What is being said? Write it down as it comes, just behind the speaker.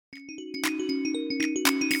This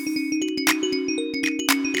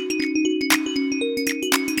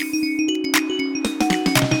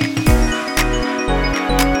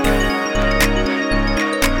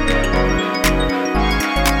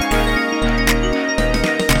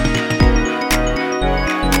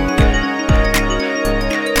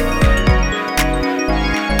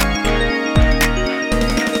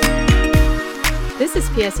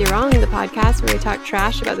is P.S. You're Wrong, the podcast where we talk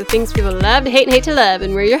trash about the things people love to hate and hate to love,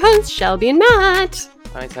 and we're your hosts, Shelby and Matt.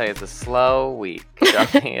 Let me tell you, it's a slow week,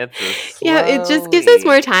 Shelby. It's a slow Yeah, it just gives us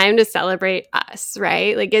more time to celebrate us,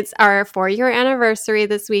 right? Like, it's our 4-year anniversary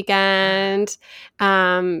this weekend.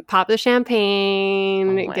 Pop the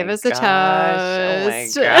champagne, give us a toast.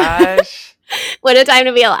 Oh my gosh. What a time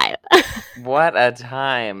to be alive. What a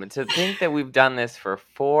time. To think that we've done this for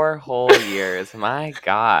 4 whole years. My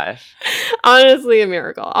gosh. Honestly, a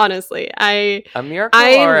miracle. Honestly, a miracle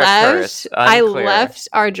or a curse? I Unclear. left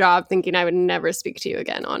our job thinking I would never speak to you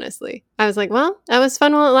again, honestly. I was like, well, that was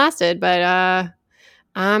fun while it lasted, but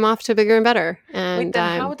I'm off to bigger and better. And Wait,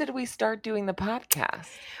 then how did we start doing the podcast?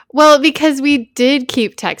 Well, because we did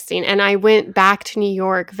keep texting, and I went back to New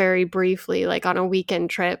York very briefly, like on a weekend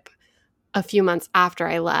trip a few months after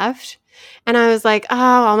I left. And I was like, oh,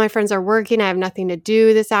 all my friends are working. I have nothing to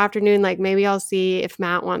do this afternoon. Like, maybe I'll see if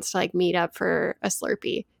Matt wants to like meet up for a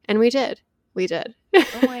Slurpee. And we did. We did.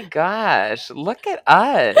 Oh my gosh. Look at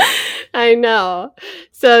us. I know.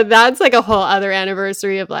 So that's like a whole other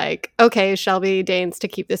anniversary of like, okay, Shelby deigns to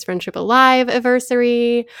keep this friendship alive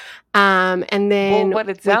anniversary. And then what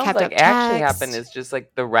it sounds like actually happened is just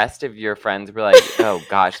like the rest of your friends were like, oh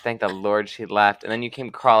gosh, thank the Lord she left. And then you came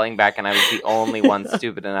crawling back and I was the only one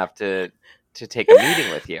stupid enough to take a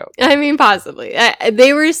meeting with you. I mean, possibly.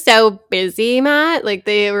 They were so busy, Matt. Like,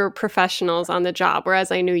 they were professionals on the job,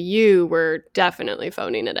 whereas I knew you were definitely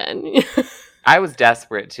phoning it in. I was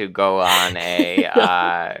desperate to go on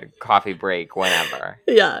a coffee break whenever.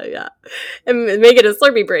 Yeah. And make it a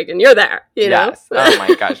Slurpee break, and you're there, you know? Oh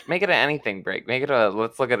my gosh. Make it an anything break. Make it a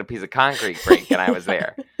let's look at a piece of concrete break, and I was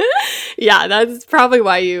there. Yeah, that's probably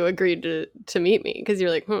why you agreed to meet me, because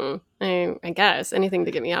you're like, I guess anything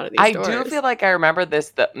to get me out of these doors. I do feel like I remember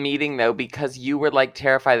the meeting, though, because you were, like,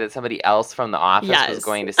 terrified that somebody else from the office was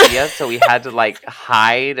going to see us, so we had to, like,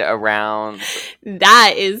 hide around.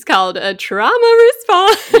 That is called a trauma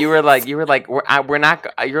response. You were like,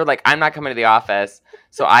 I'm not coming to the office,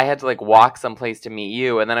 so I had to, like, walk someplace to meet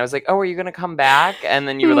you, and then I was like, oh, are you going to come back? And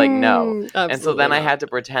then you were like, no. And so then I had to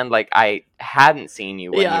pretend like I hadn't seen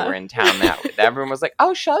you when you were in town. Everyone was like,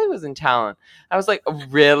 oh, Shelly was in town. I was like,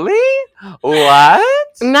 really? What?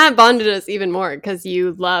 And that bonded us even more because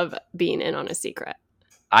you love being in on a secret.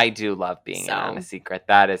 I do love being in on a secret.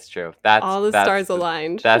 That is true. That's stars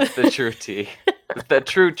aligned. That's the true tea. The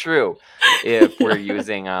true. If we're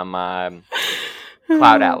using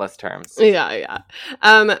Cloud Atlas terms. Yeah.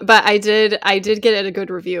 But I did get a good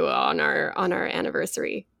review on our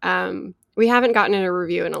anniversary. We haven't gotten a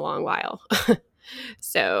review in a long while.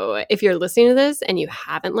 So if you're listening to this and you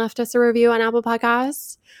haven't left us a review on Apple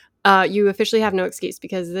Podcasts, you officially have no excuse,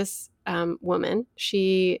 because this woman,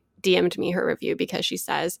 she DM'd me her review because she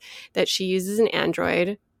says that she uses an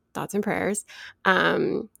Android, thoughts and prayers,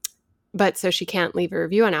 but so she can't leave a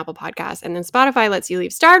review on Apple Podcasts. And then Spotify lets you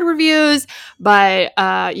leave starred reviews, but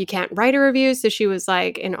you can't write a review. So she was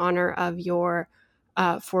like, in honor of your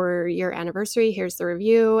 4-year anniversary, here's the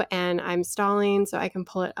review. And I'm stalling so I can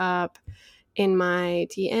pull it up in my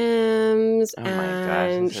DMs. Oh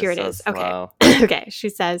my gosh, here it is. So slow. Okay. She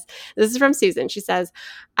says, this is from Susan. She says,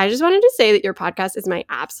 I just wanted to say that your podcast is my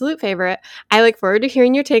absolute favorite. I look forward to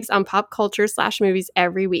hearing your takes on pop culture / movies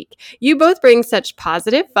every week. You both bring such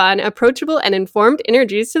positive, fun, approachable, and informed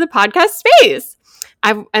energies to the podcast space.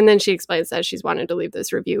 And then she explains that she's wanted to leave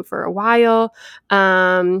this review for a while.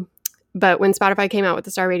 But when Spotify came out with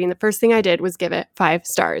the star rating, the first thing I did was give it 5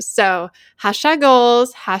 stars. So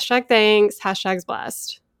 #goals, #thanks,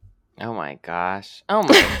 #blessed. Oh my gosh.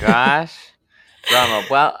 Drama.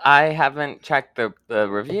 Well, I haven't checked the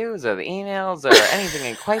reviews or the emails or anything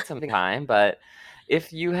in quite some time, but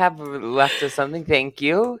if you have left us something, thank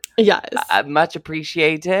you. Yes. Much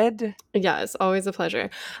appreciated. Yes, always a pleasure.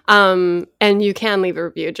 And you can leave a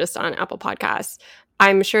review just on Apple Podcasts.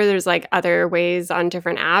 I'm sure there's like other ways on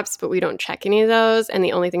different apps, but we don't check any of those. And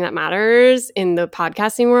the only thing that matters in the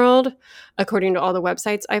podcasting world, according to all the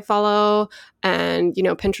websites I follow and,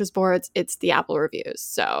 Pinterest boards, it's the Apple reviews.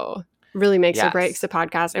 So really makes or breaks a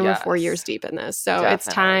podcast. And we're 4 years deep in this. So Definitely. It's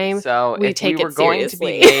time so we take it seriously. If we were going to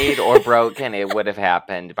be made or broken, it would have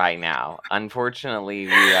happened by now. Unfortunately,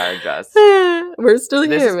 we are just... We're still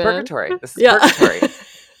here, man. Purgatory. This is purgatory.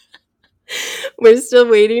 We're still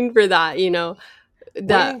waiting for that, Waiting to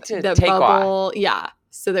that take bubble. off. Yeah.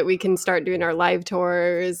 So that we can start doing our live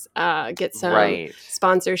tours, get some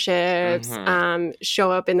sponsorships,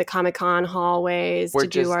 show up in the Comic-Con hallways to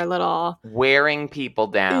do our little wearing people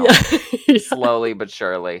down slowly but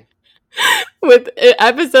surely. With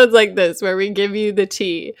episodes like this where we give you the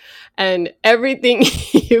tea and everything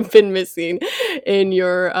you've been missing in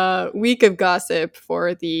your week of gossip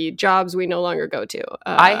for the jobs we no longer go to.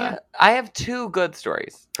 I have 2 good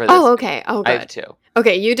stories for this. Oh, okay. Oh, good. I have 2.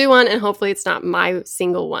 Okay, you do one, and hopefully it's not my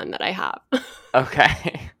single one that I have.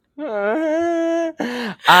 Okay.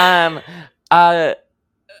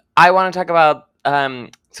 I want to talk about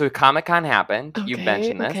so Comic-Con happened. Okay, you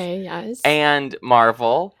mentioned this. Okay, yes. And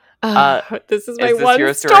Marvel. This is my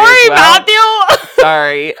one story, well? Matthew.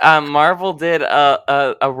 Sorry. Marvel did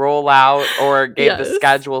a rollout or gave the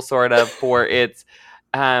schedule sort of for its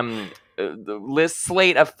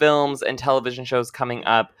slate of films and television shows coming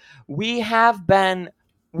up. We have been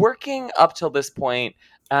working up till this point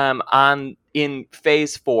in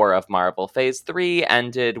phase 4 of Marvel. Phase 3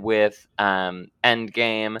 ended with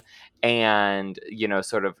Endgame, and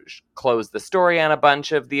sort of closed the story on a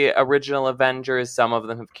bunch of the original Avengers. Some of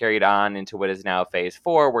them have carried on into what is now phase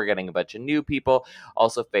 4. We're getting a bunch of new people.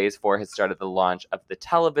 Also, phase 4 has started the launch of the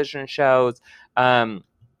television shows. But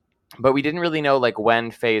we didn't really know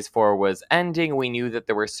when phase 4 was ending. We knew that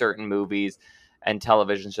there were certain movies and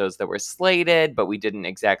television shows that were slated, but we didn't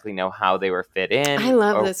exactly know how they were fit in. I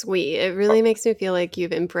love this week. It really makes me feel like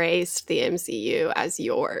you've embraced the MCU as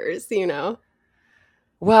yours,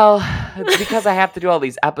 Well, it's because I have to do all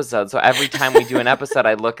these episodes. So every time we do an episode,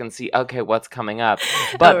 I look and see, okay, what's coming up.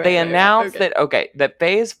 But they announced that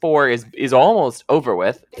phase 4 is almost over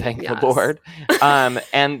with, thank the Lord.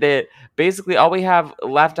 And that basically all we have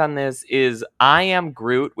left on this is I Am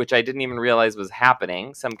Groot, which I didn't even realize was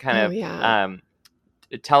happening. Some kind of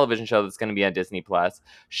television show that's going to be on Disney Plus.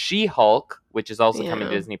 She-Hulk, which is also coming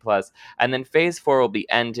to Disney Plus. And then phase 4 will be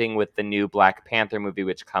ending with the new Black Panther movie,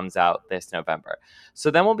 which comes out this November.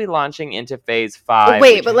 So then we'll be launching into phase 5.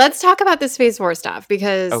 Wait, but let's talk about this phase 4 stuff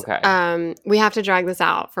because we have to drag this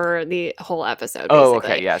out for the whole episode. Basically. Oh,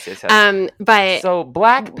 okay. Yes. But so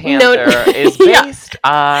Black Panther is based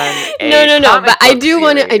on No. But I do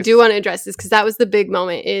want to address this because that was the big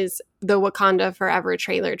moment. Is the Wakanda Forever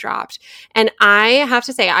trailer dropped, and I have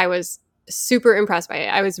to say I was super impressed by it.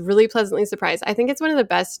 I was really pleasantly surprised. I think it's one of the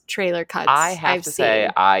best trailer cuts I've seen. Say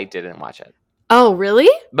I didn't watch it. Oh, really?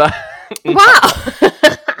 But wow.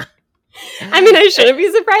 I mean, I shouldn't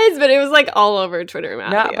be surprised, but it was all over Twitter,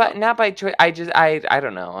 Matthew. Not by Twitter. I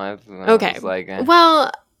don't know. Okay.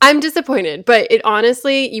 Well, I'm disappointed, but it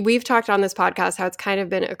honestly, we've talked on this podcast how it's kind of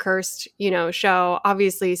been a cursed, show.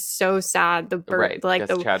 Obviously, so sad the burden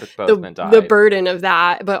of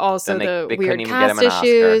that, but also the weird cast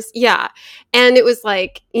issues. Yeah, and it was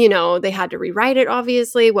they had to rewrite it.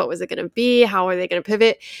 Obviously, what was it going to be? How are they going to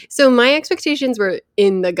pivot? So my expectations were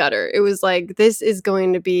in the gutter. It was this is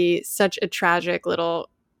going to be such a tragic little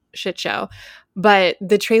shit show. But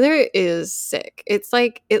the trailer is sick. It's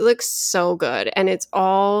it looks so good. And it's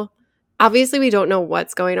all, obviously we don't know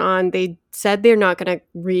what's going on. They said they're not going to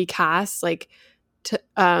recast Chadwick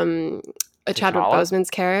Boseman's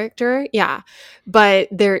character. Yeah. But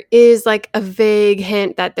there is a vague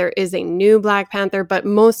hint that there is a new Black Panther. But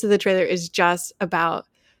most of the trailer is just about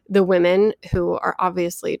the women who are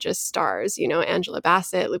obviously just stars, Angela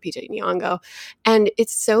Bassett, Lupita Nyong'o. And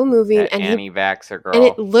it's so moving. And anti-vaxxer girl. And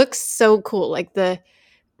it looks so cool. The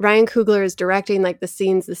Ryan Coogler is directing the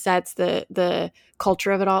scenes, the sets, the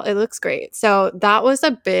culture of it all. It looks great. So that was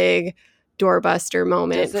a big doorbuster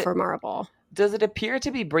moment for Marvel. Does it appear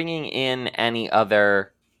to be bringing in any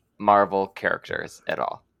other Marvel characters at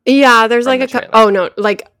all? Yeah, there's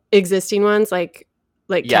existing ones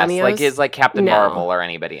cameos? Is Captain Marvel or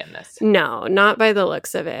anybody in this? No, not by the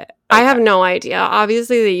looks of it. Okay. I have no idea.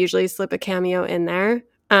 Obviously, they usually slip a cameo in there,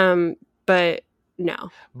 but no.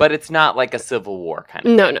 But it's not a Civil War kind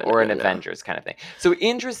of thing, or an Avengers kind of thing. So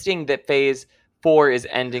interesting that phase 4 is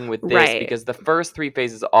ending with this because the first 3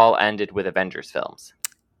 phases all ended with Avengers films.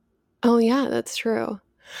 Oh, yeah, that's true.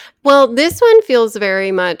 Well, this one feels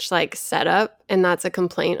very much setup, and that's a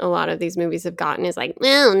complaint a lot of these movies have gotten is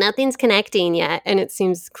no, nothing's connecting yet. And it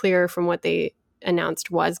seems clear from what they announced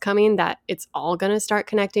was coming that it's all going to start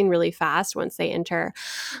connecting really fast once they enter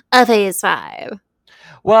a phase 5.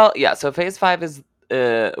 Well, yeah, so phase 5 is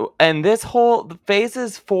and this whole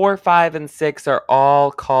phases 4, 5, and 6 are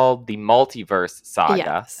all called the multiverse saga,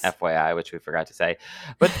 Yes. FYI, which we forgot to say.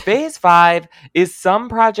 But phase 5 is some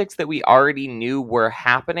projects that we already knew were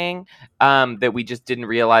happening, that we just didn't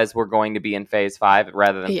realize were going to be in phase 5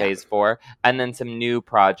 rather than phase 4, and then some new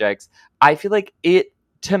projects. I feel like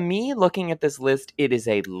to me, looking at this list, it is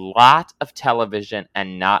a lot of television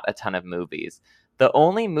and not a ton of movies. The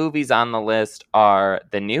only movies on the list are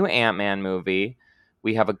the new Ant-Man movie.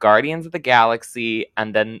 We have a Guardians of the Galaxy,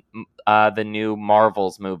 and then the new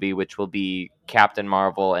Marvels movie, which will be Captain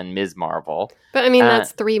Marvel and Ms. Marvel. But I mean,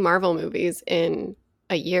 that's 3 Marvel movies in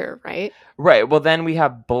a year, right? Right. Well, then we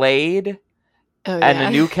have Blade and the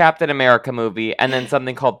new Captain America movie, and then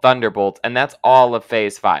something called Thunderbolt, and that's all of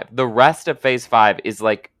phase 5. The rest of phase 5 is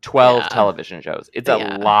like 12 television shows. It's a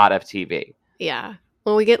lot of TV. Yeah.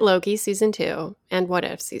 Well, we get Loki season 2 and What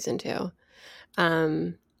If season 2.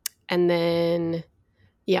 And then,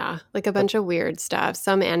 like a bunch of weird stuff.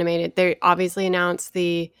 Some animated. They obviously announced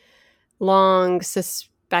the long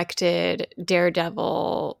suspected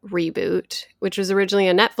Daredevil reboot, which was originally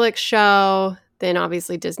a Netflix show. Then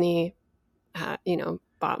obviously Disney,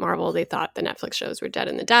 bought Marvel. They thought the Netflix shows were dead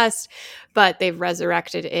in the dust, but they've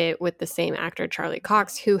resurrected it with the same actor, Charlie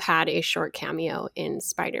Cox, who had a short cameo in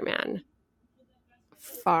Spider-Man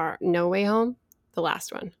Far No Way Home, the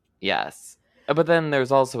last one. Yes. But then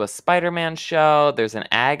there's also a Spider-Man show. There's an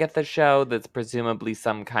Agatha show that's presumably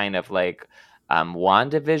some kind of like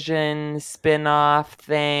WandaVision spin-off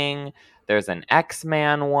thing. There's an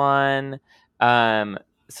X-Man one.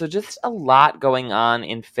 So just a lot going on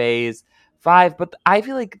in phase 5. But I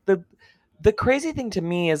feel like the crazy thing to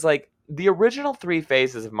me is like the original 3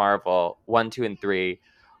 phases of Marvel, 1, 2, and 3,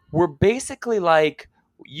 were basically like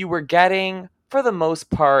you were getting, for the most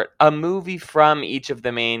part, a movie from each of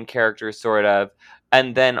the main characters, sort of,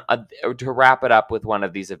 and then to wrap it up with one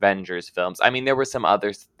of these Avengers films. I mean, there were some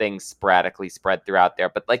other things sporadically spread throughout there,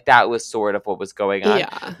 but like that was sort of what was going on.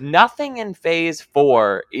 Yeah. Nothing in phase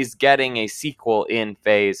 4 is getting a sequel in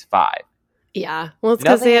phase 5. Yeah. Well, it's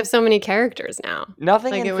because they have so many characters now.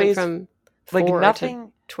 Nothing like in it phase went from 4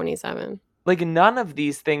 to 27. Like none of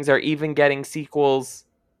these things are even getting sequels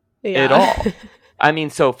at all. I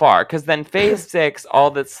mean, so far, because then phase 6,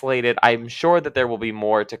 all that's slated, I'm sure that there will be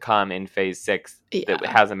more to come in phase 6 that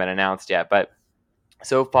hasn't been announced yet, but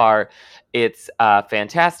so far it's a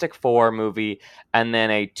Fantastic Four movie and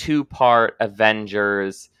then a 2-part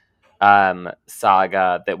Avengers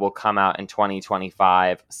saga that will come out in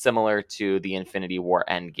 2025, similar to the Infinity War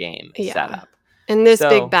Endgame setup. And this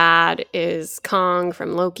big bad is Kong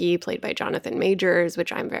from Loki, played by Jonathan Majors,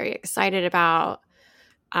 which I'm very excited about.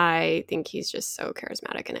 I think he's just so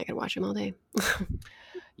charismatic and I could watch him all day.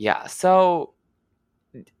 Yeah. So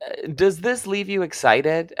does this leave you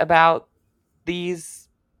excited about these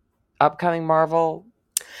upcoming Marvel?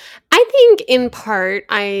 I think in part,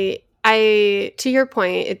 I to your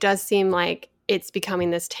point, it does seem like it's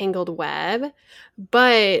becoming this tangled web,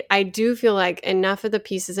 but I do feel like enough of the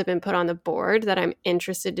pieces have been put on the board that I'm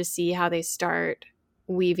interested to see how they start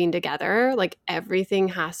weaving together. Like everything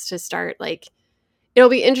has to start, like, it'll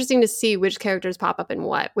be interesting to see which characters pop up in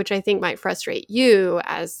what, which I think might frustrate you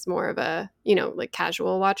as more of a, like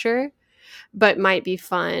casual watcher, but might be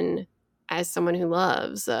fun as someone who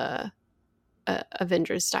loves a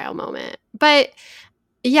Avengers style moment. But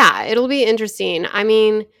yeah, it'll be interesting. I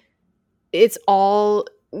mean, it's all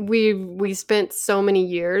we spent so many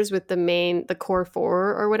years with the core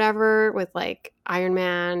 4 or whatever, with like Iron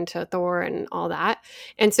Man to Thor and all that.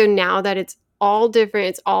 And so now that it's all different,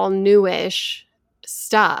 it's all newish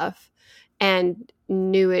stuff and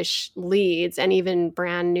newish leads and even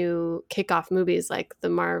brand new kickoff movies like the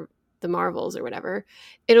Marvels or whatever,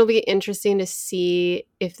 it'll be interesting to see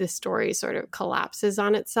if the story sort of collapses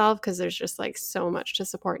on itself because there's just like so much to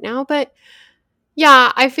support now. But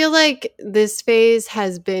yeah, I feel like this phase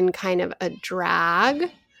has been kind of a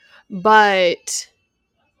drag, but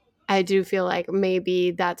I do feel like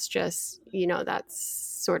maybe that's just, that's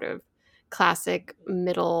sort of classic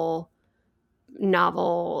middle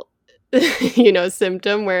novel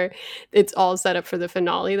symptom where it's all set up for the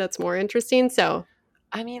finale that's more interesting. So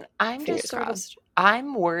I mean, I'm just sort of,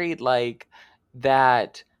 I'm worried like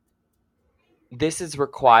that this is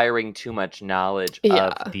requiring too much knowledge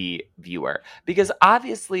of the viewer, because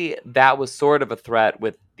obviously that was sort of a threat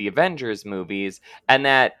with the Avengers movies, and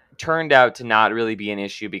that turned out to not really be an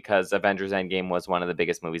issue because Avengers Endgame was one of the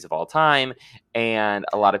biggest movies of all time and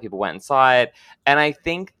a lot of people went and saw it. And I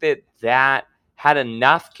think that had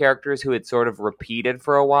enough characters who had sort of repeated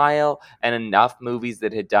for a while and enough movies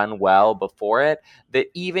that had done well before it that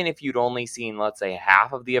even if you'd only seen, let's say,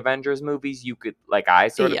 half of the Avengers movies, you could, like I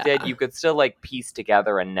sort of did, you could still like piece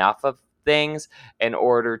together enough of things in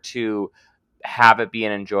order to have it be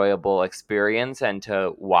an enjoyable experience and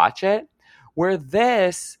to watch it. Where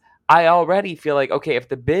this, I already feel like, okay, if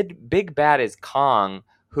the big bad is Kong,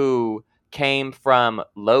 who came from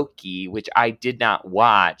Loki, which I did not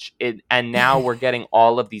watch, and now we're getting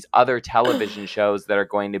all of these other television shows that are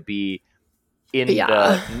going to be in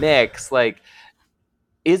the mix, like,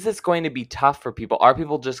 is this going to be tough for people? Are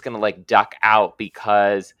people just going to like duck out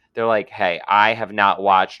because they're like, hey, I have not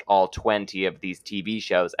watched all 20 of these TV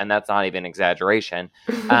shows, and that's not even exaggeration.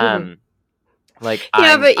 Like,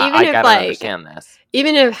 yeah, but even I if gotta like understand this.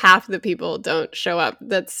 Even if half the people don't show up,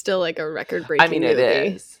 that's still like a record-breaking movie.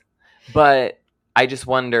 It is. But I just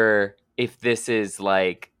wonder if this is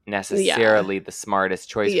like necessarily the smartest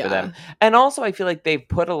choice for them. And also I feel like they've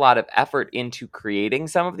put a lot of effort into creating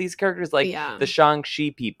some of these characters, like the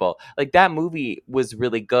Shang-Chi people. Like, that movie was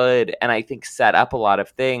really good and I think set up a lot of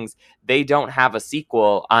things. They don't have a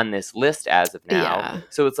sequel on this list as of now.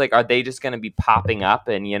 So it's like, are they just going to be popping up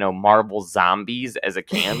in, Marvel Zombies as a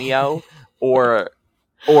cameo?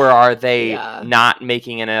 Or are they not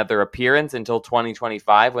making another appearance until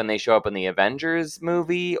 2025 when they show up in the Avengers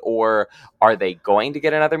movie? Or are they going to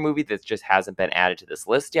get another movie that just hasn't been added to this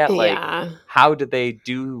list yet? Like, how do they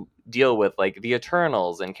deal with, like, the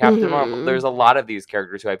Eternals and Captain Marvel? There's a lot of these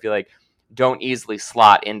characters who I feel like don't easily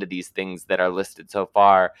slot into these things that are listed so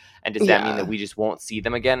far. And does that mean that we just won't see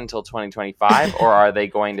them again until 2025? Or are they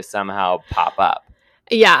going to somehow pop up?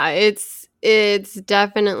 Yeah, it's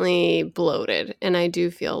definitely bloated, and I do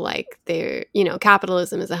feel like they're,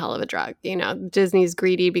 capitalism is a hell of a drug. Disney's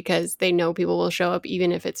greedy because they know people will show up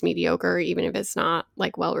even if it's mediocre, even if it's not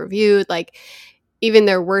like well reviewed. Like, even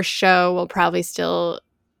their worst show will probably still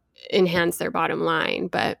enhance their bottom line.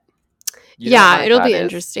 But it'll be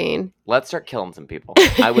interesting. Let's start killing some people.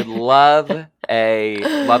 I would love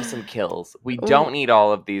some kills. We don't need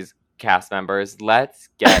all of these cast members. Let's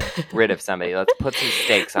get rid of somebody. Let's put some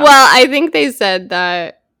stakes on Well, I think they said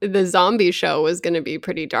that the zombie show was going to be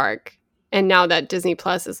pretty dark. And now that Disney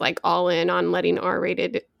Plus is like all in on letting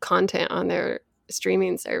R-rated content on their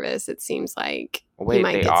streaming service, it seems like we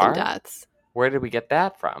might get some deaths. Where did we get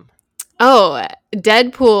that from? Oh,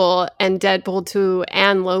 Deadpool and Deadpool 2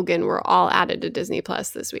 and Logan were all added to Disney Plus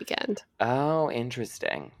this weekend. Oh,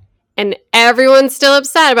 interesting. And everyone's still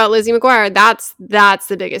upset about Lizzie McGuire. That's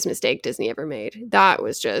the biggest mistake Disney ever made.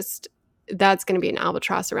 That's going to be an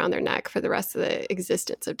albatross around their neck for the rest of the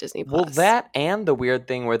existence of Disney Plus. Well, that and the weird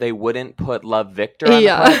thing where they wouldn't put Love Victor on the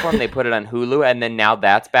platform. They put it on Hulu, and then now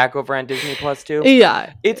that's back over on Disney Plus too.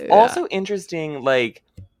 Yeah. It's also interesting, like,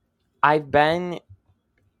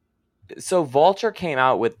 so Vulture came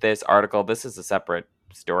out with this article. This is a separate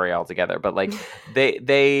story altogether, but like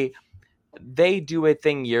they do a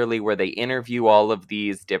thing yearly where they interview all of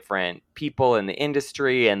these different people in the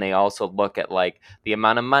industry, and they also look at like the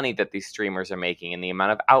amount of money that these streamers are making and the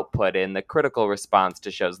amount of output and the critical response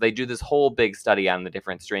to shows. They do this whole big study on the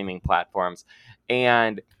different streaming platforms,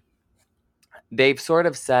 and they've sort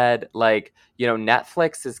of said, like,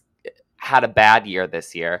 Netflix has had a bad year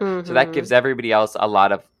this year. Mm-hmm. So that gives everybody else a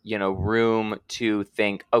lot of, room to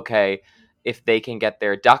think, okay, if they can get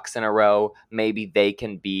their ducks in a row, maybe they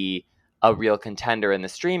can be a real contender in the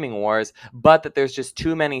streaming wars, but that there's just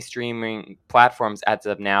too many streaming platforms as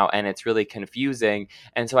of now, and it's really confusing.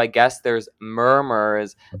 And so I guess there's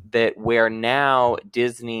murmurs that where now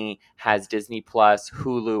Disney has Disney Plus,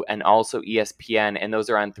 Hulu, and also ESPN, and those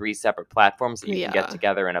are on 3 separate platforms that you can get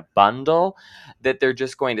together in a bundle, that they're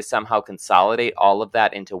just going to somehow consolidate all of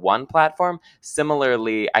that into one platform.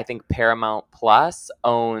 Similarly, I think Paramount Plus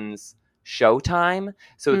owns Showtime,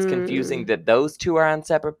 so it's confusing that those two are on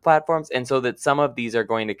separate platforms, and so that some of these are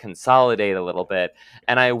going to consolidate a little bit.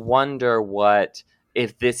 And I wonder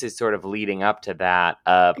if this is sort of leading up to that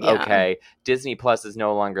of, okay, Disney Plus is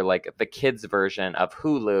no longer like the kids version of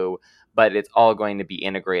Hulu, but it's all going to be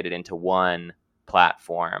integrated into one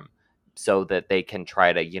platform so that they can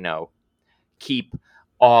try to, keep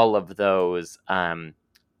all of those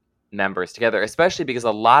members together, especially because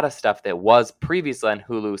a lot of stuff that was previously on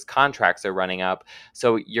Hulu's contracts are running up.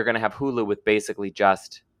 So you're going to have Hulu with basically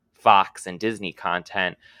just Fox and Disney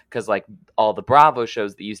content, because like all the Bravo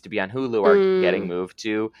shows that used to be on Hulu are getting moved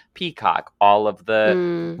to Peacock. All of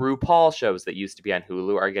the RuPaul shows that used to be on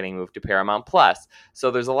Hulu are getting moved to Paramount Plus. So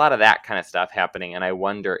there's a lot of that kind of stuff happening, and I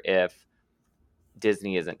wonder if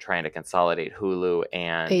Disney isn't trying to consolidate Hulu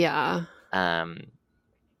and Disney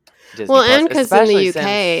well, Plus, and because in the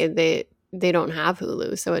UK they don't have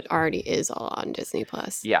Hulu, so it already is all on Disney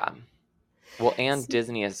Plus. Yeah. Well, and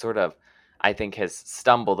Disney has sort of, I think, has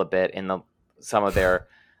stumbled a bit in some of their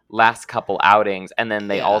last couple outings, and then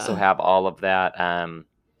they also have all of that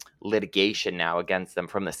litigation now against them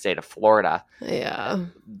from the state of Florida. Yeah.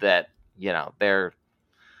 That, they're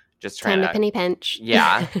just trying to penny pinch.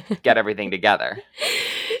 Yeah, get everything together.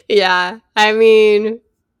 Yeah. I mean,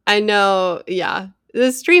 I know,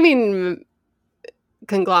 the streaming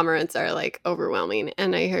conglomerates are like overwhelming.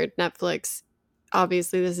 And I heard Netflix,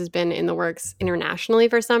 obviously this has been in the works internationally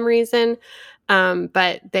for some reason,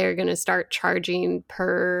 but they're going to start charging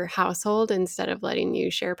per household instead of letting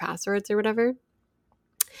you share passwords or whatever.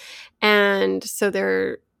 And so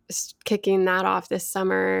they're kicking that off this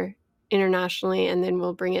summer internationally, and then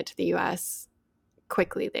we'll bring it to the US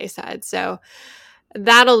quickly, they said. So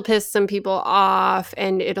that'll piss some people off,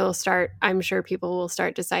 and I'm sure people will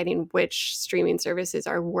start deciding which streaming services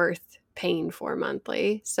are worth paying for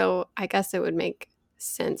monthly. So I guess it would make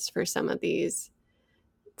sense for some of these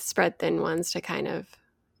spread thin ones to kind of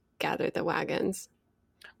gather the wagons.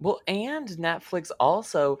 Well, and Netflix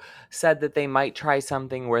also said that they might try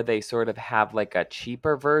something where they sort of have like a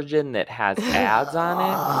cheaper version that has ads on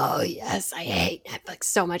it. Oh, yes. I hate Netflix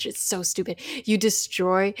so much. It's so stupid. You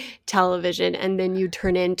destroy television and then you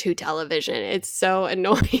turn into television. It's so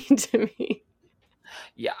annoying to me.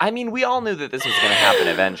 Yeah, I mean, we all knew that this was going to happen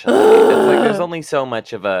eventually. It's like there's only so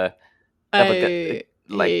much of a... I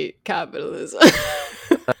hate capitalism.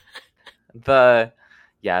 The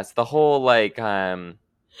whole like...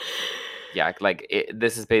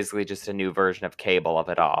 this is basically just a new version of cable of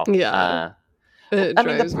it all. Yeah. It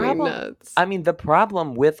drives me nuts. I mean, the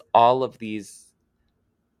problem with all of these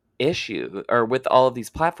issues, or with all of these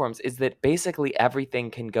platforms, is that basically everything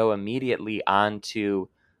can go immediately onto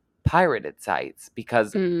pirated sites,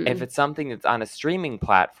 because if it's something that's on a streaming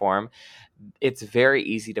platform, it's very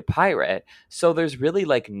easy to pirate. So there's really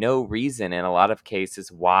like no reason in a lot of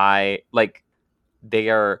cases why, like,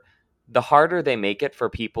 the harder they make it for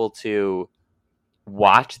people to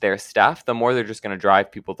watch their stuff, the more they're just going to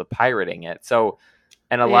drive people to pirating it. So,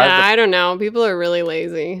 and I don't know. People are really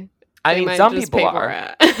lazy. I mean, some people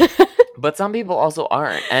are, but some people also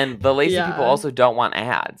aren't. And the lazy people also don't want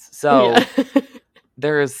ads. So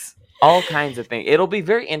there's all kinds of things. It'll be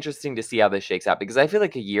very interesting to see how this shakes out, because I feel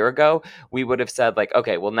like a year ago we would have said like,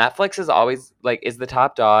 okay, well, Netflix is always like is the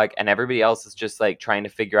top dog, and everybody else is just like trying to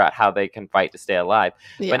figure out how they can fight to stay alive.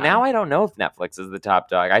 Yeah. But now I don't know if Netflix is the top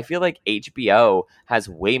dog. I feel like HBO has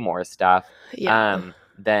way more stuff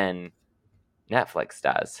than Netflix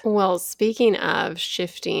does. Well, speaking of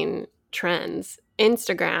shifting trends,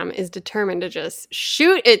 Instagram is determined to just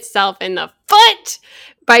shoot itself in the foot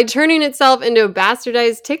by turning itself into a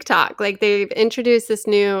bastardized TikTok. Like, they've introduced this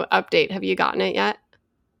new update. Have you gotten it yet?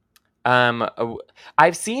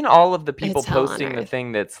 I've seen all of the people posting the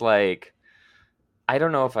thing that's like, I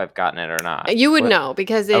don't know if I've gotten it or not. You would know,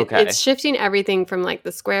 because it's shifting everything from like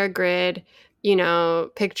the square grid,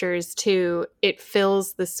 pictures to it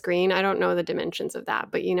fills the screen. I don't know the dimensions of that,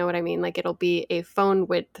 but you know what I mean? Like, it'll be a phone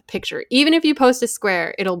width picture. Even if you post a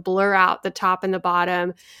square, it'll blur out the top and the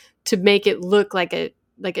bottom to make it look like a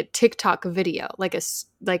TikTok video, like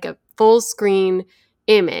a full screen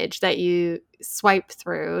image that you swipe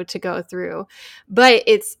through to go through. But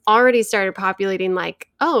it's already started populating like,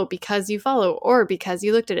 oh, because you follow or because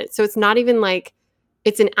you looked at it. So it's not even like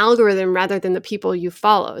it's an algorithm rather than the people you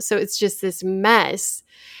follow. So it's just this mess,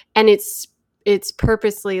 and it's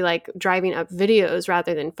purposely like driving up videos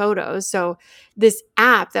rather than photos. So this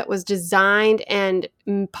app that was designed and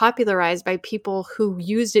popularized by people who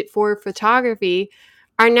used it for photography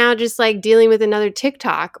are now just like dealing with another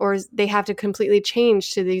TikTok, or they have to completely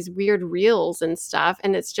change to these weird reels and stuff.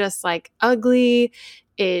 And it's just like ugly.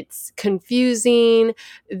 It's confusing.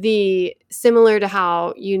 Similar to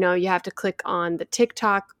how, you have to click on the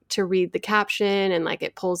TikTok to read the caption, and like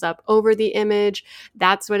it pulls up over the image.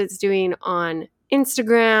 That's what it's doing on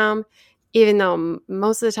Instagram, even though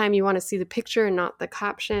most of the time you want to see the picture and not the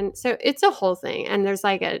caption. So it's a whole thing. And there's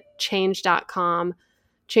like a change.org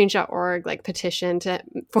like petition to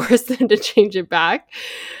force them to change it back,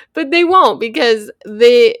 but they won't, because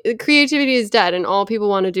the creativity is dead, and all people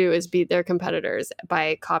want to do is beat their competitors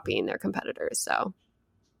by copying their competitors. So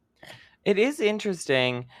it is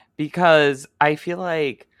interesting, because I feel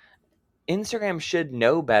like Instagram should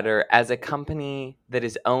know better as a company that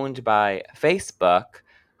is owned by Facebook,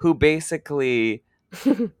 who basically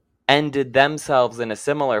ended themselves in a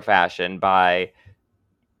similar fashion by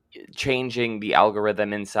changing the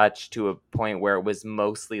algorithm and such to a point where it was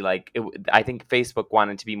mostly like I think Facebook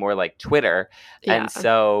wanted to be more like Twitter. Yeah. And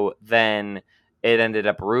so then it ended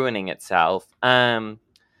up ruining itself.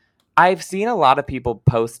 I've seen a lot of people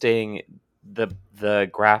posting the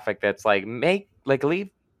graphic that's like leave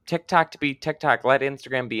TikTok to be TikTok, let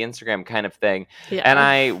Instagram be Instagram kind of thing. Yeah. And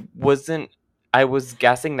I was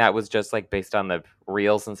guessing that was just like based on the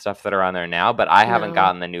reels and stuff that are on there now, but I haven't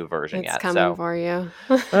gotten the new version yet. It's coming for you.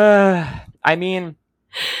 I mean,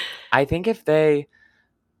 I think if they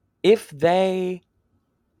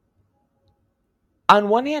on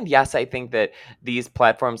one hand, yes, I think that these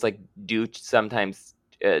platforms like do sometimes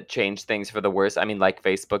change things for the worse. I mean, like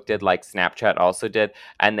Facebook did, like Snapchat also did,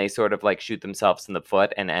 and they sort of like shoot themselves in the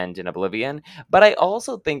foot and end in oblivion. But I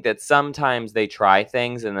also think that sometimes they try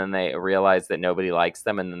things and then they realize that nobody likes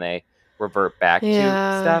them and then they revert back to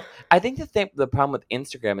stuff. I think the problem with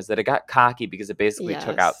Instagram is that it got cocky because it basically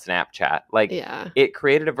took out Snapchat. Like it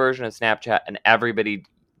created a version of Snapchat and everybody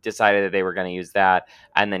decided that they were going to use that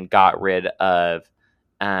and then got rid of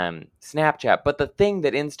Snapchat. But the thing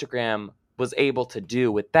that Instagram was able to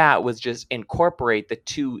do with that was just incorporate the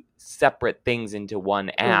two separate things into one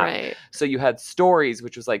app. Right. So you had stories,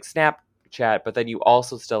 which was like Snapchat, but then you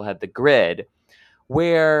also still had the grid,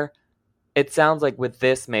 where it sounds like with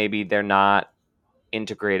this, maybe they're not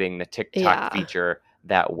integrating the TikTok feature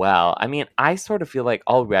that well. I mean, I sort of feel like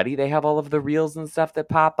already they have all of the reels and stuff that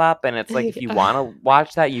pop up, and it's like if you want to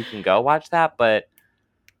watch that, you can go watch that, but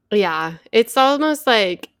yeah, it's almost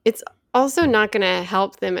like it's also not going to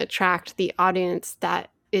help them attract the audience that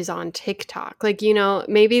is on TikTok. Like, you know,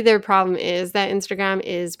 maybe their problem is that Instagram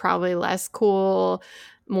is probably less cool,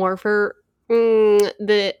 more for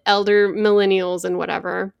the elder millennials and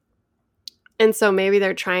whatever. And so maybe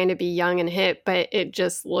they're trying to be young and hip, but it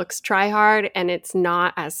just looks try hard and it's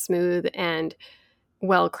not as smooth and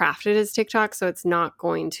well crafted as TikTok. So it's not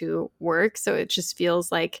going to work. So it just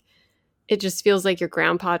feels like your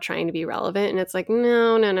grandpa trying to be relevant. And it's like,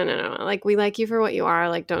 no. Like, we like you for what you are.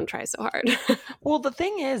 Like, don't try so hard. Well, the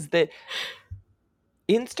thing is that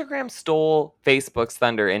Instagram stole Facebook's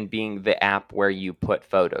thunder in being the app where you put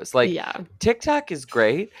photos. Like, TikTok is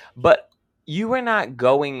great, but you are not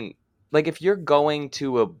going... Like, if you're going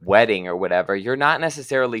to a wedding or whatever, you're not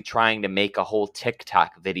necessarily trying to make a whole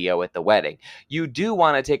TikTok video at the wedding. You do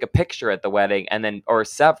want to take a picture at the wedding and then, or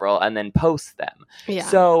several, and then post them. Yeah.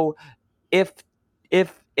 So if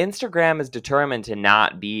Instagram is determined to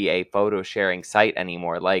not be a photo sharing site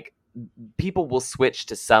anymore, like, people will switch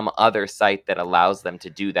to some other site that allows them to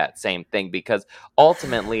do that same thing, because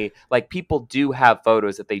ultimately, like, people do have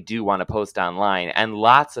photos that they do want to post online, and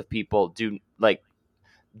lots of people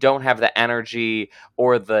don't have the energy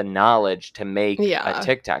or the knowledge to make a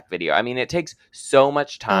TikTok video. I mean, it takes so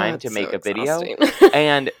much time to make a video,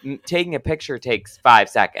 and taking a picture takes 5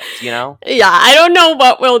 seconds, you know? Yeah, I don't know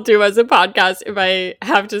what we'll do as a podcast if I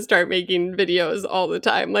have to start making videos all the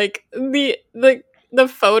time. Like, the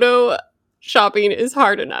photo shopping is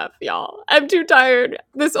hard enough, y'all. I'm too tired.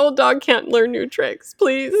 This old dog can't learn new tricks.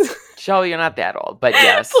 Please. Shelly, you're not that old, but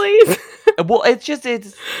yes. Please. Well, it's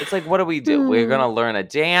like, what do we do? We're going to learn a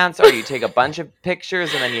dance, or you take a bunch of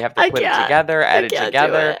pictures and then you have to put it together, edit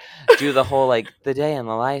together, do the whole, like, the day in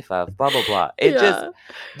the life of blah, blah, blah.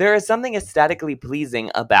 There is something aesthetically pleasing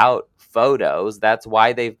about photos. That's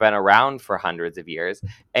why they've been around for hundreds of years.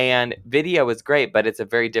 And video is great, but it's a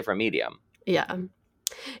very different medium. Yeah.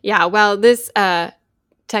 Yeah, well, this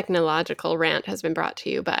technological rant has been brought to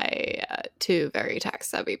you by two very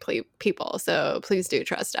tech-savvy people, so please do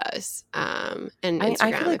trust us. And Instagram,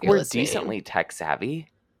 I feel like we're decently tech-savvy.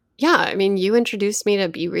 Yeah, I mean, you introduced me to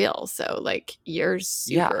Be Real, so, like, you're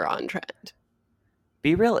super on trend.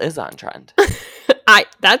 Be Real is on trend.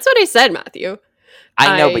 That's what I said, Matthew.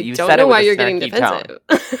 I know, but you said it with a snarky tone.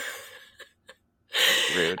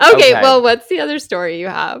 Rude. Okay, well, what's the other story you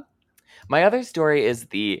have? My other story is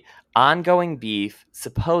the ongoing beef,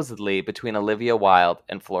 supposedly, between Olivia Wilde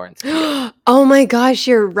and Florence Pugh. Oh my gosh,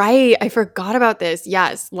 you're right. I forgot about this.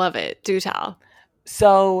 Yes, love it. Do tell.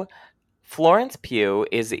 So, Florence Pugh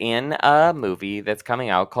is in a movie that's coming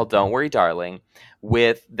out called Don't Worry, Darling,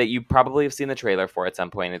 that you probably have seen the trailer for at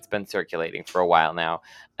some point. It's been circulating for a while now.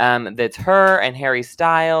 That's her and Harry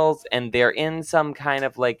Styles, and they're in some kind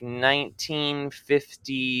of, like,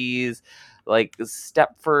 1950s... like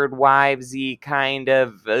Stepford Wives-y kind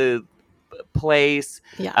of place.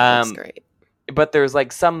 Yeah, that's great. But there's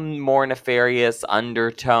like some more nefarious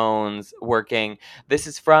undertones working. This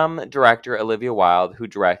is from director Olivia Wilde, who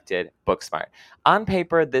directed Booksmart. On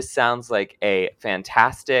paper, this sounds like a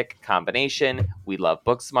fantastic combination. We love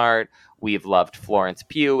Booksmart. we've loved Florence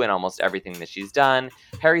Pugh in almost everything that she's done.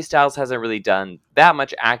 Harry Styles hasn't really done that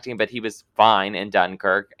much acting, but he was fine in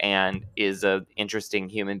Dunkirk and is an interesting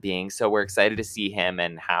human being. So we're excited to see him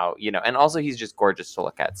and how, and also he's just gorgeous to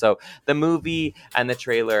look at. So the movie and the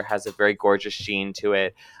trailer has a very gorgeous sheen to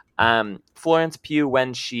it. Florence Pugh,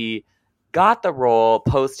 when she got the role,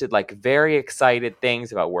 posted like very excited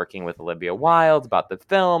things about working with Olivia Wilde, about the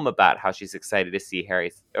film, about how she's excited to see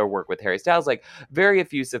work with Harry Styles, like very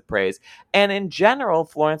effusive praise. And in general,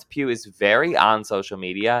 Florence Pugh is very on social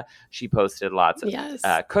media. She posted lots of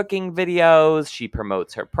cooking videos. She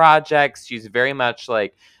promotes her projects. She's very much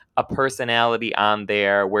like a personality on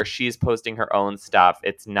there where she's posting her own stuff.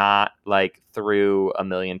 It's not like through a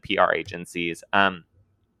million PR agencies.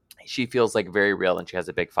 She feels like very real and she has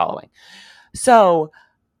a big following. So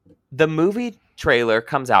the movie trailer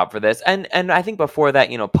comes out for this. And I think before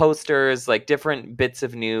that, posters, like different bits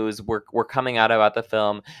of news were coming out about the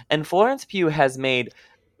film. And Florence Pugh has made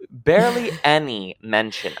barely any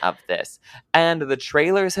mention of this. And the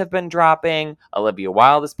trailers have been dropping. Olivia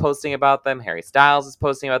Wilde is posting about them. Harry Styles is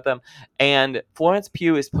posting about them. And Florence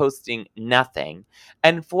Pugh is posting nothing.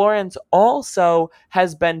 And Florence also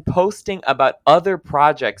has been posting about other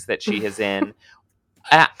projects that she is in.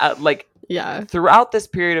 Throughout this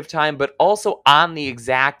period of time, but also on the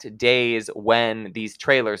exact days when these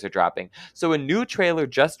trailers are dropping. So a new trailer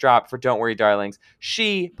just dropped for Don't Worry Darlings.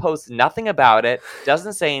 She posts nothing about it,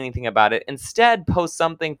 doesn't say anything about it, instead posts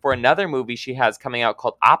something for another movie she has coming out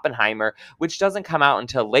called Oppenheimer, which doesn't come out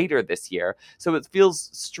until later this year. So it feels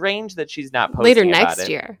strange that she's not posting later about next it.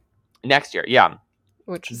 year. Next year, yeah.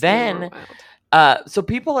 Which is then so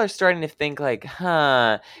people are starting to think like,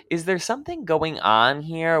 is there something going on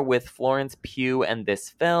here with Florence Pugh and this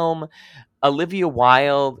film? Olivia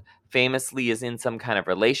Wilde famously is in some kind of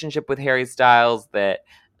relationship with Harry Styles that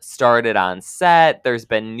started on set. There's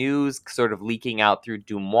been news sort of leaking out through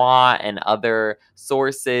Deuxmoi and other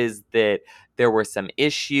sources that there were some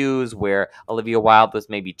issues where Olivia Wilde was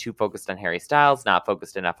maybe too focused on Harry Styles, not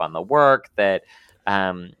focused enough on the work, that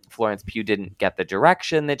Florence Pugh didn't get the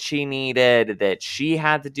direction that she needed, that she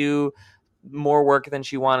had to do more work than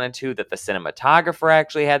she wanted to, that the cinematographer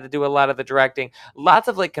actually had to do a lot of the directing. Lots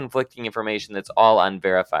of like conflicting information that's all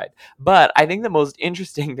unverified. But I think the most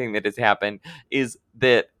interesting thing that has happened is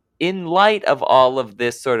that in light of all of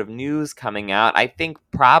this sort of news coming out, I think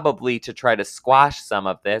probably to try to squash some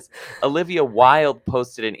of this, Olivia Wilde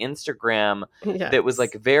posted an Instagram that was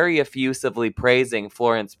like very effusively praising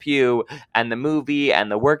Florence Pugh and the movie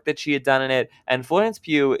and the work that she had done in it. And Florence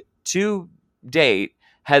Pugh, to date,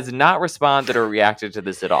 has not responded or reacted to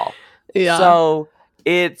this at all. Yeah. So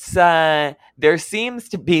it's there seems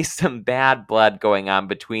to be some bad blood going on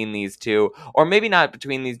between these two, or maybe not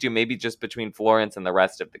between these two, maybe just between Florence and the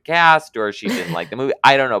rest of the cast, or she didn't like the movie.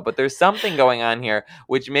 I don't know, but there's something going on here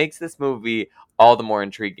which makes this movie all the more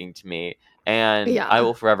intriguing to me. And I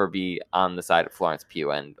will forever be on the side of Florence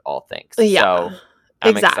Pugh and all things. Yeah. So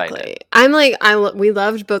I'm exactly. excited. I'm like, we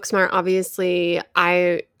loved Booksmart, obviously.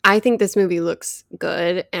 I think this movie looks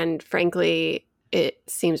good, and frankly, it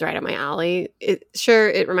seems right up my alley. It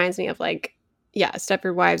reminds me of like,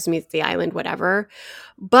 Stepford Wives meets The Island, whatever.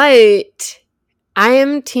 But I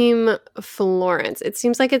am team Florence. It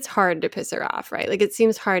seems like it's hard to piss her off, right? Like it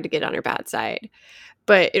seems hard to get on her bad side.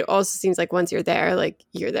 But it also seems like once you're there, like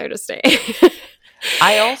you're there to stay.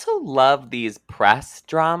 I also love these press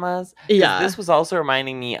dramas. Yeah. This was also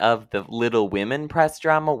reminding me of the Little Women press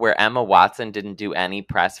drama where Emma Watson didn't do any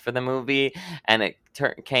press for the movie. And it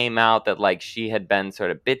came out that like she had been sort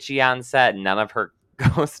of bitchy on set. And none of her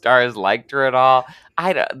co-stars liked her at all.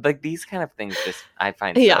 I don't, like these kind of things just I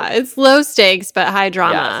find it's low stakes but high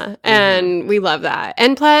drama. Yes. And we love that.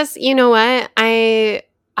 And plus, you know what? I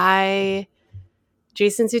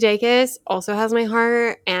Jason Sudeikis also has my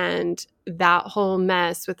heart, and that whole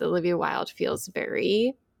mess with Olivia Wilde feels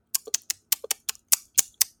very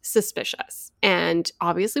suspicious. And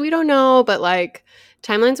obviously we don't know, but like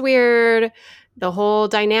timeline's weird. The whole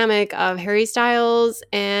dynamic of Harry Styles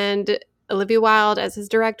and Olivia Wilde as his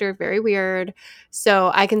director, very weird.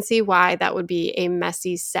 So I can see why that would be a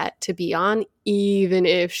messy set to be on, even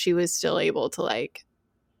if she was still able to like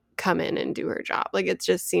come in and do her job. Like it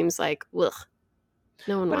just seems like, ugh.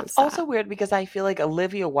 No one wants that. It's also weird because I feel like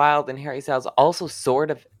Olivia Wilde and Harry Styles also sort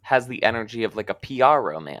of has the energy of like a PR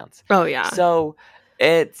romance. Oh yeah. So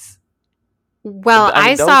it's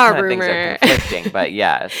I saw a rumor. Things are conflicting, but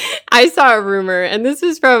yes, I saw a rumor, and this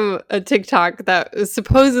is from a TikTok that was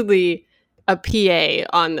supposedly a PA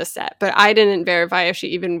on the set, but I didn't verify if she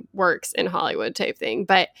even works in Hollywood type thing.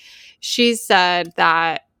 But she said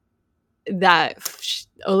that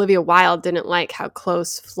Olivia Wilde didn't like how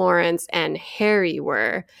close Florence and Harry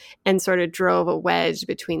were, and sort of drove a wedge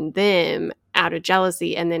between them out of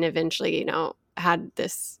jealousy, and then eventually, you know, had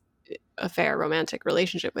this affair, romantic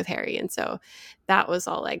relationship with Harry. And so that was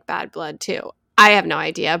all like bad blood too. I have no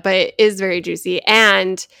idea, but it is very juicy.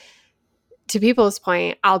 And to people's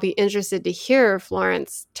point, I'll be interested to hear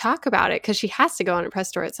Florence talk about it, because she has to go on a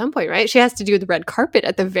press tour at some point, right? She has to do the red carpet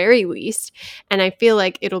at the very least. And I feel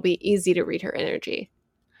like it'll be easy to read her energy.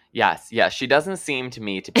 Yes. She doesn't seem to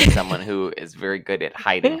me to be someone who is very good at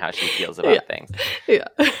hiding how she feels about things. Yeah.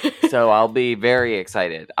 So I'll be very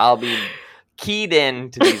excited. I'll be keyed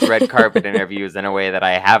in to these red carpet interviews in a way that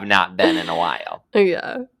I have not been in a while.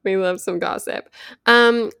 Yeah, we love some gossip.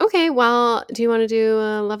 Okay, well, do you want to do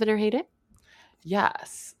Love It or Hate It?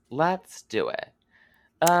 Yes, let's do it.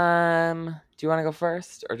 Do you want to go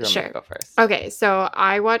first, or do you want me to go first? Okay, so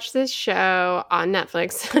I watched this show on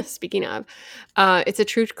Netflix, speaking of. It's a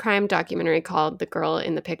true crime documentary called The Girl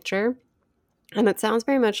in the Picture. And it sounds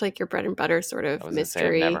very much like your bread and butter sort of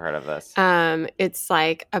mystery. I've never heard of this. It's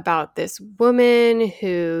like about this woman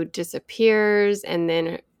who disappears and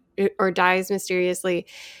then or dies mysteriously,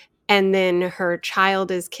 and then her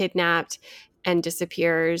child is kidnapped and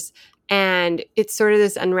disappears. And it's sort of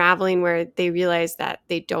this unraveling where they realize that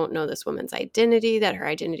they don't know this woman's identity, that her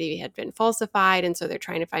identity had been falsified. And so they're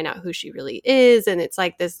trying to find out who she really is. And it's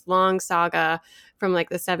like this long saga from like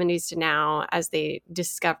the 70s to now as they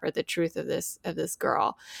discover the truth of this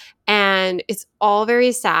girl. And it's all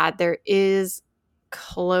very sad. There is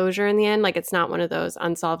closure in the end. Like, it's not one of those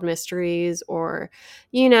unsolved mysteries, or,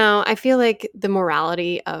 you know, I feel like the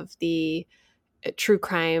morality of the true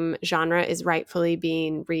crime genre is rightfully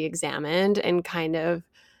being re-examined and kind of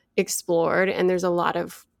explored. And there's a lot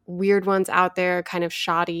of weird ones out there, kind of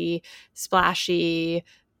shoddy, splashy,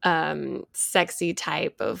 sexy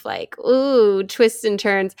type of like, ooh, twists and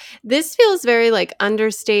turns. This feels very like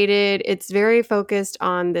understated. It's very focused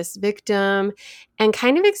on this victim and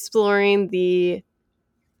kind of exploring the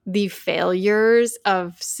failures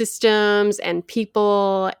of systems and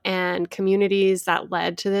people and communities that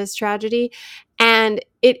led to this tragedy. And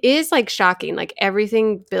it is like shocking. Like,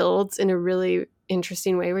 everything builds in a really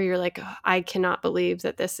interesting way where you're like, oh, I cannot believe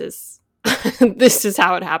that this is this is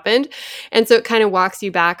how it happened. And so it kind of walks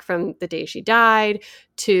you back from the day she died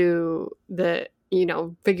to the, you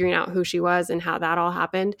know, figuring out who she was and how that all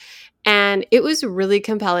happened. And it was really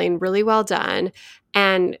compelling, really well done,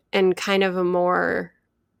 and kind of a more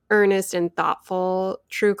earnest and thoughtful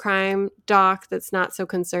true crime doc that's not so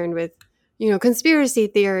concerned with, you know, conspiracy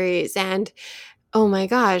theories and, oh my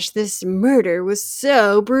gosh, this murder was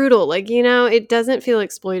so brutal. Like, you know, it doesn't feel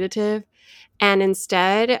exploitative. And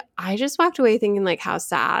instead, I just walked away thinking like how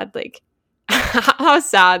sad, like how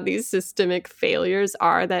sad these systemic failures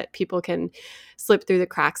are that people can slip through the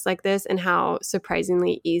cracks like this, and how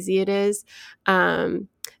surprisingly easy it is. And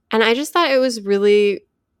I just thought it was really,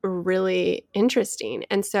 really interesting.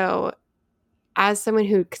 And so, as someone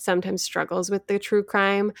who sometimes struggles with the true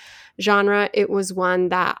crime genre, it was one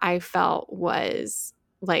that I felt was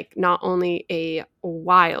like not only a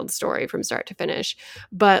wild story from start to finish,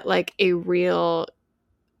 but like a real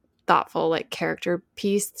thoughtful like character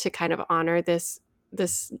piece to kind of honor this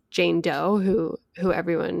Jane Doe who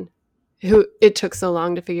it took so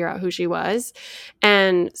long to figure out who she was.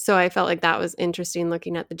 And so I felt like that was interesting,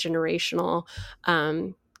 looking at the generational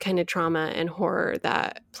kind of trauma and horror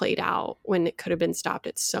that played out when it could have been stopped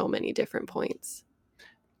at so many different points.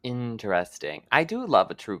 Interesting. I do love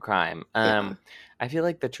a true crime. Yeah. I feel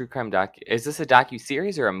like the true crime is this a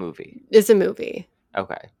docu-series or a movie? It's a movie.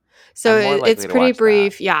 Okay. So it's pretty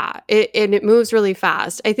brief. That. Yeah. It moves really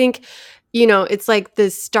fast. I think, you know, it's like the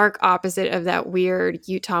stark opposite of that weird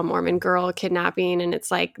Utah Mormon girl kidnapping. And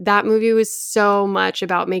it's like that movie was so much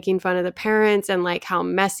about making fun of the parents and like how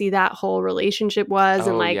messy that whole relationship was.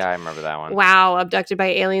 Oh, and like, yeah, I remember that one. Wow, abducted by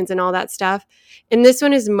aliens and all that stuff. And this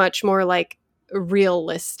one is much more like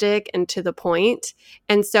realistic and to the point.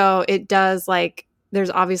 And so it does like, there's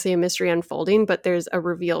obviously a mystery unfolding, but there's a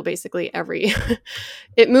reveal basically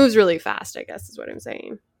it moves really fast, I guess is what I'm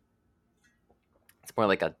saying. It's more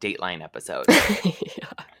like a Dateline episode.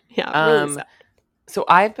 Yeah. Really so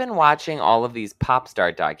I've been watching all of these pop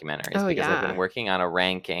star documentaries because I've been working on a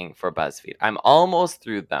ranking for BuzzFeed. I'm almost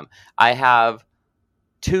through them. I have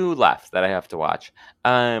 2 left that I have to watch.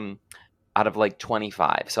 Out of like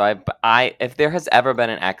 25. So I if there has ever been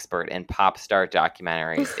an expert in pop star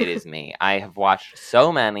documentaries, it is me. I have watched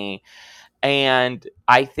so many, and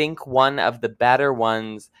I think one of the better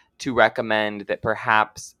ones to recommend that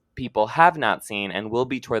perhaps people have not seen and will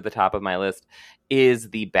be toward the top of my list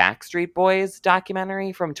is the Backstreet Boys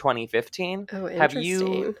documentary from 2015. Oh, interesting. Have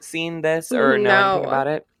you seen this or know anything about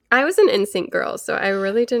it? I was an NSYNC girl, so I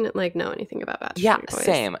really didn't know anything about Backstreet Boys.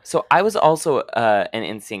 Same. So I was also an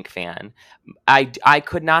NSYNC fan. I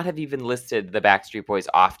could not have even listed the Backstreet Boys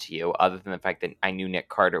off to you, other than the fact that I knew Nick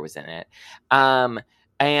Carter was in it. And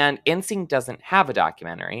NSYNC doesn't have a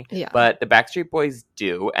documentary, but the Backstreet Boys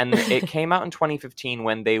do, and it came out in 2015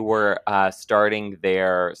 when they were starting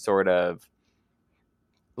their sort of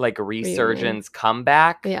like resurgence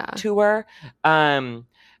comeback tour. And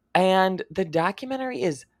the documentary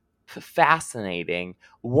is fascinating.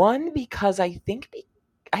 One, because I think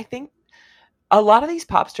a lot of these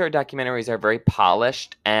pop star documentaries are very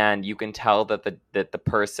polished, and you can tell that the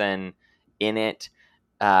person in it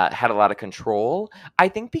had a lot of control. I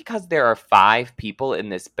think because there are 5 people in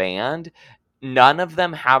this band, none of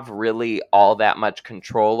them have really all that much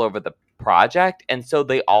control over the project, and so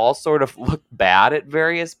they all sort of look bad at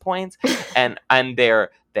various points, and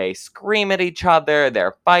they scream at each other,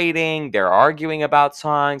 they're fighting, they're arguing about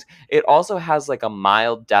songs. It also has like a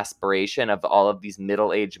mild desperation of all of these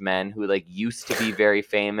middle-aged men who like used to be very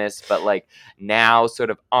famous, but like now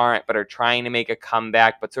sort of aren't, but are trying to make a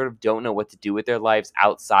comeback, but sort of don't know what to do with their lives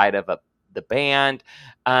outside of the band.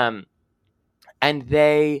 And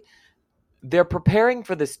they're preparing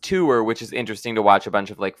for this tour, which is interesting to watch a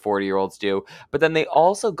bunch of like 40-year-olds do. But then they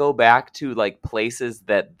also go back to like places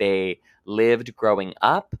that they lived growing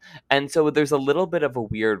up. And so there's a little bit of a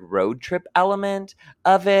weird road trip element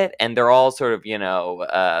of it. And they're all sort of,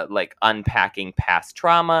 like unpacking past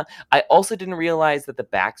trauma. I also didn't realize that the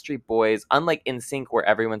Backstreet Boys, unlike NSYNC where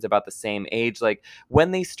everyone's about the same age, like when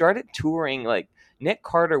they started touring, like Nick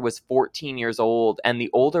Carter was 14 years old and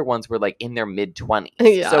the older ones were like in their mid-20s.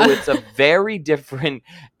 Yeah. So it's a very different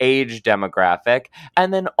age demographic.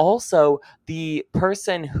 And then also the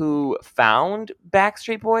person who found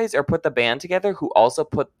Backstreet Boys or put the band together, who also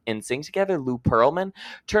put NSYNC together, Lou Pearlman,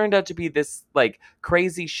 turned out to be this like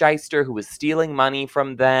crazy shyster who was stealing money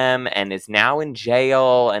from them and is now in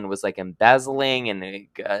jail and was like embezzling and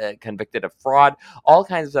convicted of fraud, all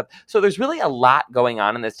kinds of stuff. So there's really a lot going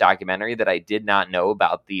on in this documentary that I did not know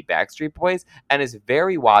about the Backstreet Boys, and is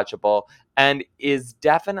very watchable and is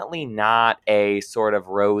definitely not a sort of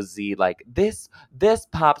rosy like this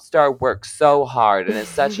pop star works so hard and is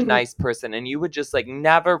such a nice person, and you would just like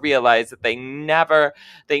never realize that they never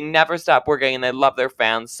stop working and they love their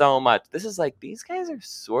fans so much. This is like, these guys are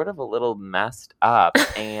sort of a little messed up,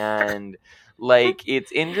 and like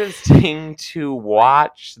it's interesting to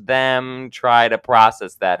watch them try to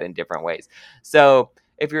process that in different ways. So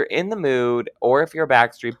if you're in the mood, or if you're a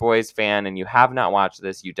Backstreet Boys fan and you have not watched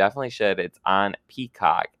this, you definitely should. It's on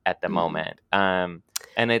Peacock at the moment. And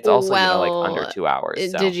it's also, like under 2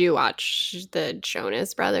 hours. So. Did you watch the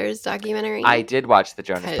Jonas Brothers documentary? I did watch the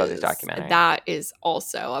Jonas Brothers documentary. That is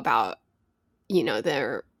also about,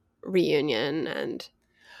 their reunion and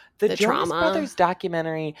the Jonas trauma. Brothers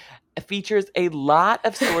documentary features a lot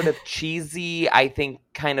of sort of cheesy, I think,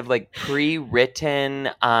 kind of like pre-written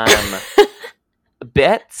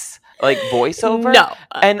bits, like voiceover. No.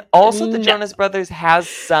 And also the Jonas Brothers has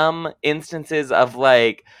some instances of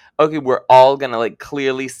like, okay, we're all gonna like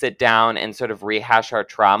clearly sit down and sort of rehash our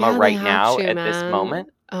trauma right now at this moment.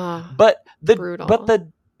 But the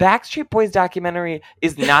Backstreet Boys documentary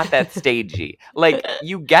is not that stagey. Like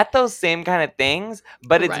you get those same kind of things,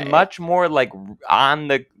 but it's much more like on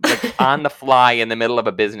the fly in the middle of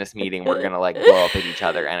a business meeting. We're gonna like blow up at each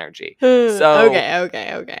other energy. So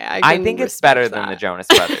okay. I think it's better than the Jonas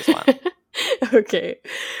Brothers one. Okay,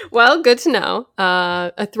 well, good to know.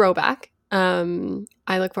 A throwback.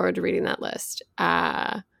 I look forward to reading that list.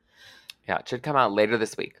 Yeah, it should come out later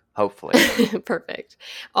this week, hopefully. Perfect.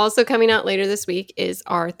 Also coming out later this week is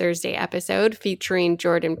our Thursday episode featuring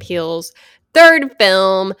Jordan Peele's third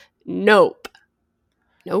film, Nope.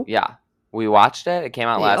 Yeah, we watched it. It came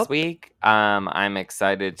out last week. I'm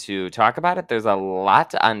excited to talk about it. There's a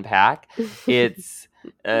lot to unpack. It's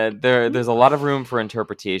there's a lot of room for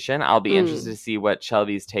interpretation. I'll be interested to see what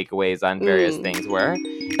Shelby's takeaways on various things were.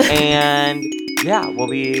 And yeah, we'll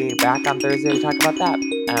be back on Thursday to talk about that.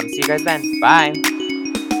 See you guys then. Bye.